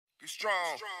strong.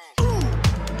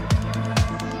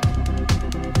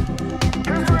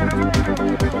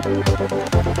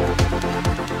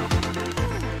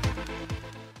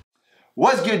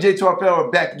 What's good, J2R fan?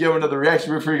 We're back again with another reaction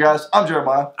video for you guys. I'm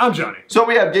Jeremiah. I'm Johnny. So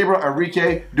we have Gabriel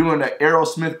Henrique doing the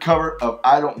Aerosmith cover of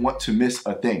I Don't Want to Miss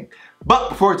a Thing. But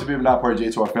before it's not part of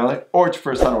J2R family, or it's your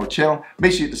first time on our channel,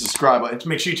 make sure you hit the subscribe button.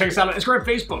 Make sure you check us out on Instagram,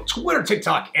 Facebook, Twitter,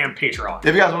 TikTok, and Patreon.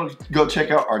 If you guys want to go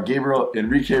check out our Gabriel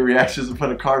Henrique reactions, we'll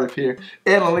put a card up here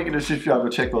and a link in the description. Y'all go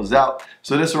check those out.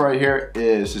 So this one right here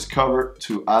is his cover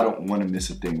to I Don't Want to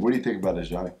Miss a Thing. What do you think about this,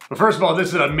 Johnny? Well, first of all, this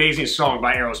is an amazing song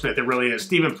by Aerosmith. It really is.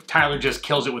 Steven Tyler just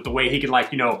kills it with the way he can,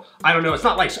 like, you know, I don't know, it's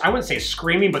not like, I wouldn't say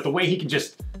screaming, but the way he can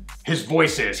just, his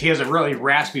voice is. He has a really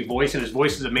raspy voice and his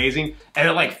voice is amazing and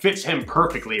it like fits him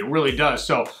perfectly. It really does.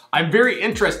 So I'm very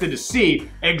interested to see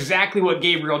exactly what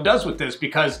Gabriel does with this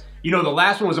because, you know, the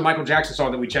last one was a Michael Jackson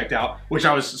song that we checked out, which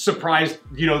I was surprised,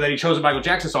 you know, that he chose a Michael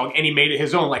Jackson song and he made it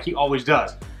his own like he always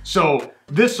does. So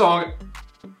this song,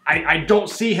 I don't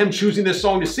see him choosing this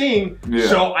song to sing,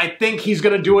 so I think he's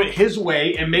gonna do it his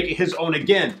way and make it his own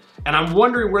again. And I'm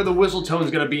wondering where the whistle tone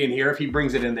is gonna be in here if he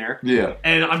brings it in there. Yeah.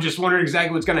 And I'm just wondering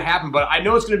exactly what's gonna happen, but I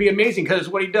know it's gonna be amazing because it's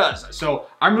what he does. So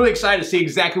I'm really excited to see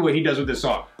exactly what he does with this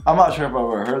song. I'm not sure if I've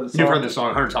ever heard this song. You've heard this song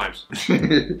 100 times.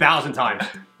 1,000 times.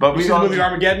 But you see the movie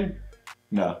Armageddon?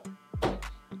 No.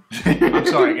 I'm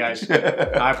sorry, guys.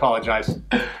 I apologize.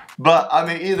 But, I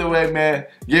mean, either way, man,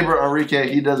 Gabriel Henrique,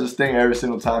 he does his thing every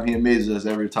single time. He amazes us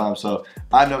every time. So,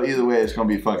 I know either way it's going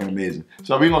to be fucking amazing.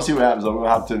 So, we're going to see what happens. We're going to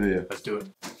hop to the video. Let's do it.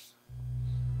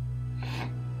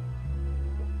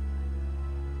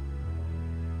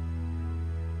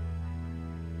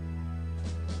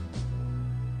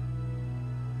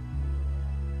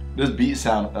 This beat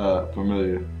sound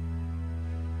familiar.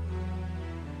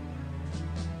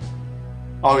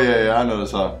 Oh, yeah, I know the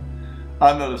song.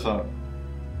 I know the song.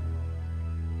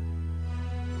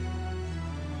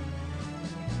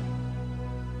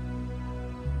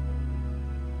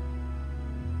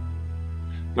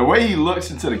 The way he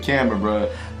looks into the camera, bro.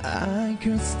 I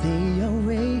can stay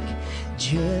awake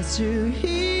just to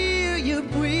hear you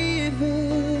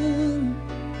breathing.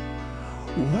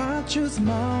 Watch you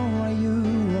smile while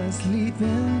you are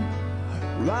sleeping.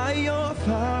 While you're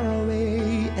far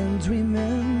away and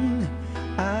dreaming,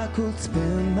 I could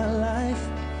spend my life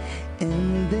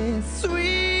in this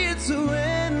sweet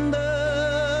surrender.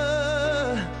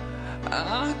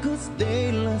 I could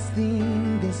stay lost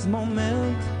in this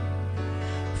moment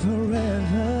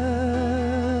forever.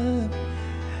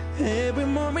 Every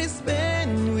moment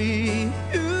spent with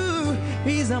you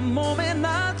is a moment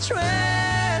I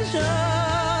treasure.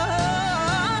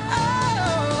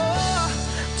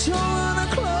 Don't wanna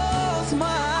close my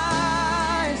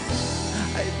eyes,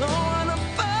 I don't wanna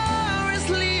fall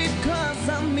asleep, cause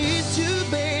I miss you,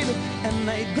 baby, and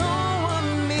I don't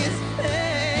wanna miss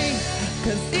pain,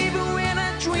 cause even when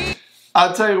I dream.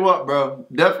 I'll tell you what, bro,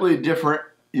 definitely different.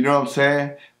 You know what I'm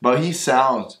saying? But he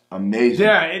sounds amazing.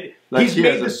 Yeah, like he's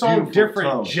made the song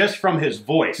different tone. Just from his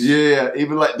voice. Yeah,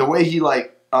 even like the way he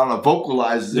like, I don't know,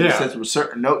 vocalizes it, sets with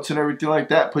certain notes and everything like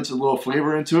that, puts a little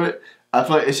flavor into it. I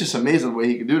feel like it's just amazing the way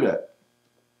he can do that.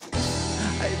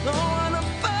 I don't wanna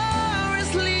fall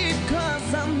asleep,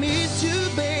 cause I miss you,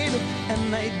 baby,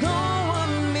 and I don't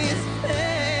wanna miss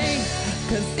pain,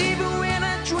 cause even when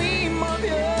I dream of you,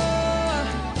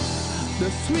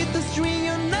 the sweetest dream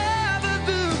you never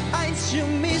do, I still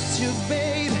miss you,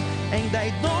 babe, and I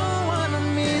don't wanna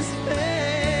miss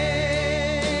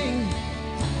pain.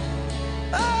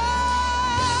 Oh,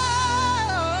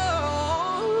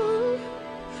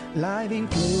 lying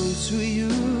close to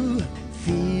you,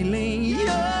 feeling your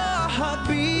heart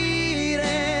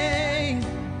beating,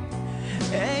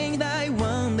 and I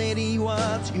wondered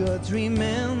what you're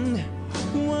dreaming.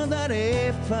 Wonder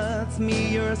if it's me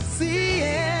you're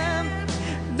seeing.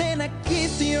 Then I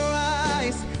kiss your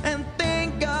eyes and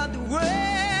thank God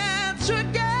we're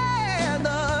together.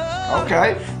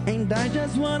 Okay. And I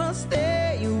just wanna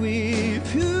stay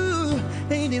with you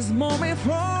in this moment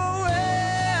forever.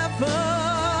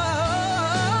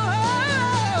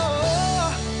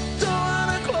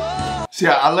 See,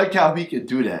 I like how he could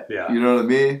do that. Yeah. You know what I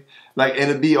mean? Like, and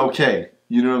it'd be okay.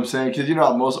 You know what I'm saying? Because you know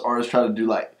how most artists try to do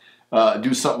like,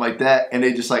 do something like that and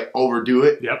they just like overdo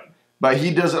it. Yep. But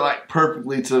he does it like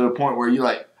perfectly to the point where you're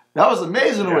like, that was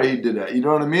amazing the way he did that. You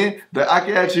know what I mean? That I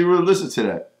can actually really listen to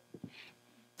that.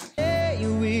 Stay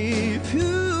with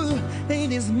you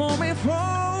in this moment forever.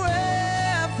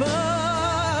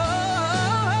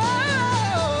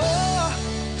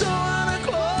 Don't wanna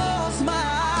close my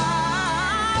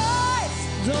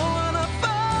eyes, don't wanna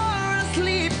fall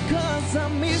asleep, cause I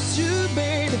miss you,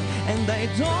 baby, and I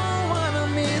don't don't wanna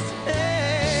miss.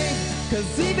 Hey,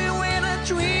 'cause even when I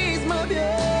dream of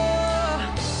you,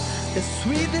 the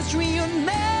sweetest dream you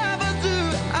never do,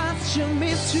 I still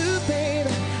miss you, baby,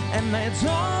 and I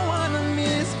don't wanna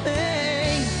miss.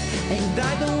 Hey, and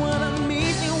I don't wanna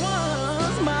miss you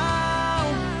one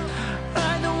smile,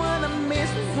 I don't wanna miss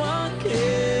one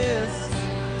kiss.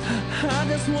 I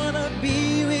just wanna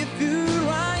be with you,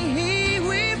 right here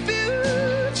with you,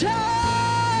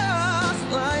 just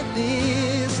like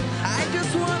this. I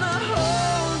just wanna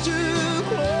hold you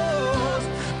close.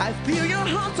 I feel your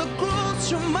heart so close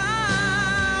to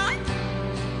mine.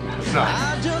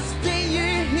 I just stay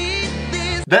here, hit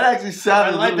this. That actually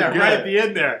sounded I like really that good. right at the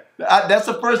end there. That's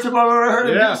the first time I've ever heard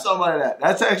him Yeah. do something like that.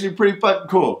 That's actually pretty fucking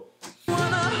cool.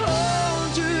 Wanna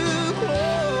hold you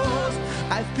close.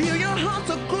 I feel your heart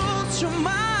so close to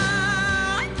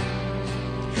mine.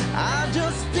 I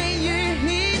just stay here,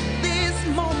 hit this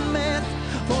moment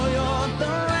for your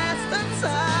the rest of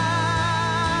time.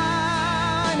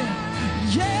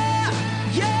 Yeah,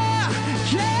 yeah,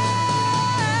 yeah.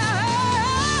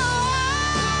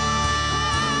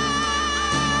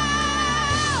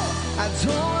 I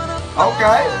don't wanna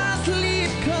Okay. fall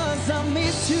asleep 'cause I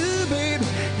miss you, babe,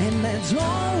 and I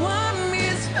don't want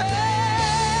miss.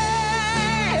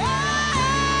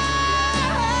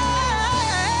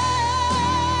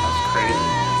 That's crazy.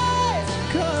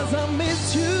 'Cause I miss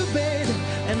you, babe,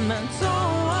 and I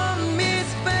don't want miss,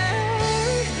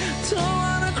 babe. Don't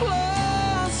wanna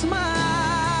close my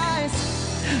eyes,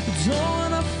 don't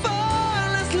wanna fall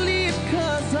asleep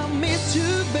 'cause I miss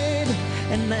you, babe,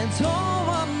 and I don't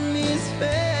want miss,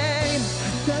 babe.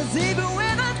 'Cause even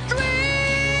when I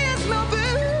dream of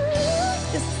you,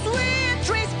 the sweet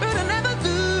dreams but I never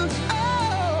do.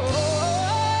 Oh,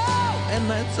 and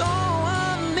I don't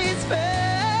want miss,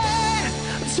 babe.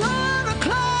 Don't wanna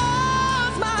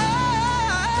close my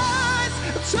eyes,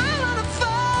 don't wanna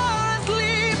fall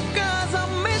asleep 'cause I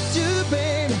miss you,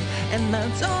 babe, and I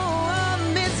don't want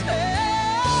miss,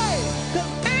 babe.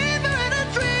 'Cause even when I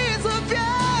dream of you,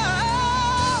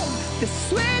 the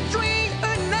sweet dream I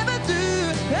never do.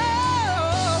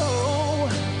 Oh,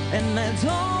 and I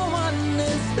don't want to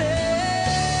stay.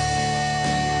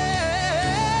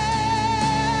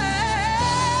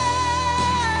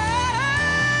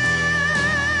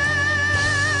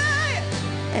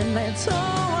 And I don't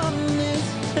want to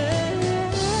stay.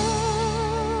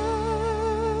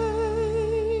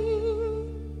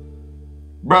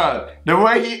 Bruh, the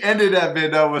way he ended that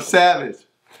bit though was savage.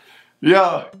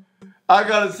 Yo, I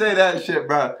gotta say that shit,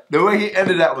 bro. The way he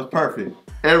ended that was perfect.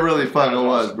 It really fucking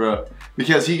was, bro.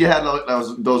 Because he had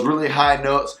those really high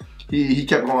notes. He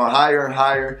kept going higher and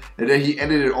higher, and then he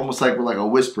ended it almost like with like a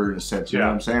whisper in a sense. You know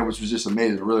what I'm saying? Which was just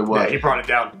amazing. It really was. Yeah, he brought it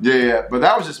down. Yeah. But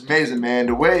that was just amazing, man.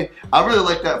 The way I really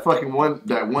like that fucking one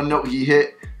note he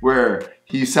hit where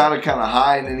he sounded kind of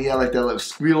high, and then he had like that little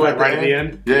squeal Like right at the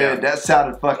end? Yeah, that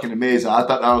sounded fucking amazing. I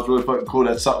thought that was really fucking cool.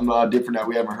 That's something different that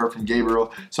we haven't heard from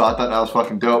Gabriel, so I thought that was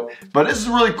fucking dope. But this is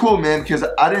really cool, man, because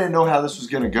I didn't know how this was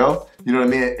gonna go. You know what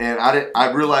I mean? And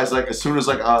I realized like as soon as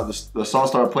like the song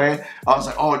started playing, I was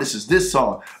like, oh, this is this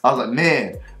song. I was like,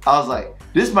 man,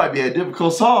 this might be a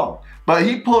difficult song, but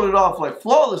he pulled it off like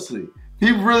flawlessly.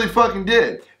 He really fucking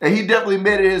did, and he definitely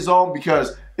made it his own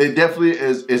because it definitely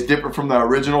is different from the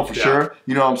original for sure.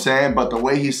 You know what I'm saying? But the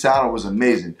way he sounded was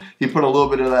amazing. He put a little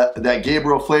bit of that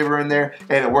Gabriel flavor in there,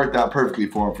 and it worked out perfectly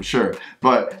for him for sure.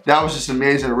 But that was just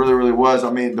amazing. It really, really was. I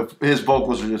mean, his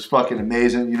vocals are just fucking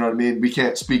amazing. You know what I mean? We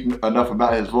can't speak enough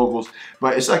about his vocals,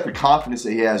 but it's like the confidence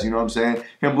that he has. You know what I'm saying?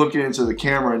 Him looking into the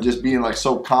camera and just being like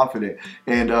so confident,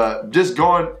 and just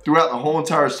going throughout the whole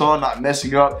entire song, not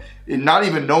messing up. And not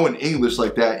even knowing English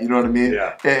like that, you know what I mean?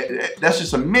 Yeah. That's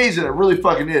just amazing. It really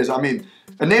fucking is. I mean,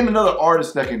 name another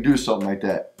artist that can do something like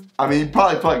that. I mean, you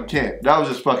probably fucking can't. That was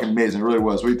just fucking amazing. It really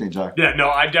was. What do you think, Jack? Yeah, no,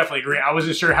 I definitely agree. I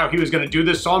wasn't sure how he was going to do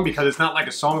this song because it's not like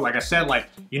a song, like I said, like,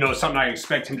 you know, something I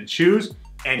expect him to choose.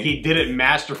 And he did it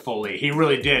masterfully. He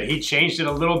really did. He changed it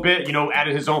a little bit, you know,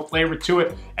 added his own flavor to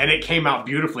it, and it came out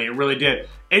beautifully. It really did.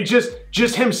 It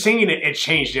just him singing it, it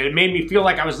changed it. It made me feel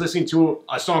like I was listening to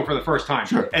a song for the first time.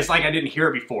 Sure. It's like I didn't hear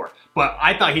it before. But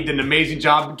I thought he did an amazing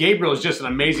job. Gabriel is just an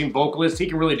amazing vocalist. He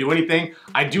can really do anything.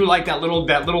 I do like that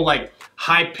little like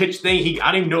high-pitched thing.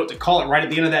 I don't even know what to call it right at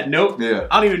the end of that note. Yeah.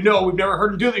 I don't even know. We've never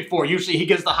heard him do it before. Usually he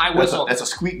gets the high whistle. That's a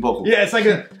squeak vocal. Yeah, it's like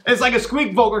a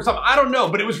squeak vocal or something. I don't know,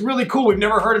 but it was really cool. We've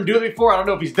never heard him do it before. I don't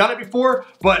know if he's done it before,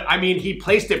 but I mean, he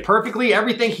placed it perfectly.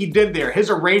 Everything he did there, his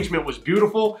arrangement was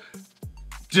beautiful.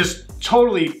 Just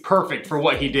totally perfect for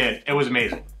what he did. It was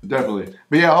amazing. Definitely.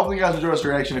 But yeah, hopefully you guys enjoyed this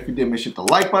reaction. If you did, make sure you hit the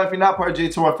like button. If you're not part of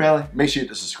J2R family, make sure you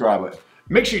hit the subscribe button.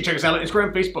 Make sure you check us out on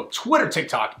Instagram, Facebook, Twitter,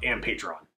 TikTok, and Patreon.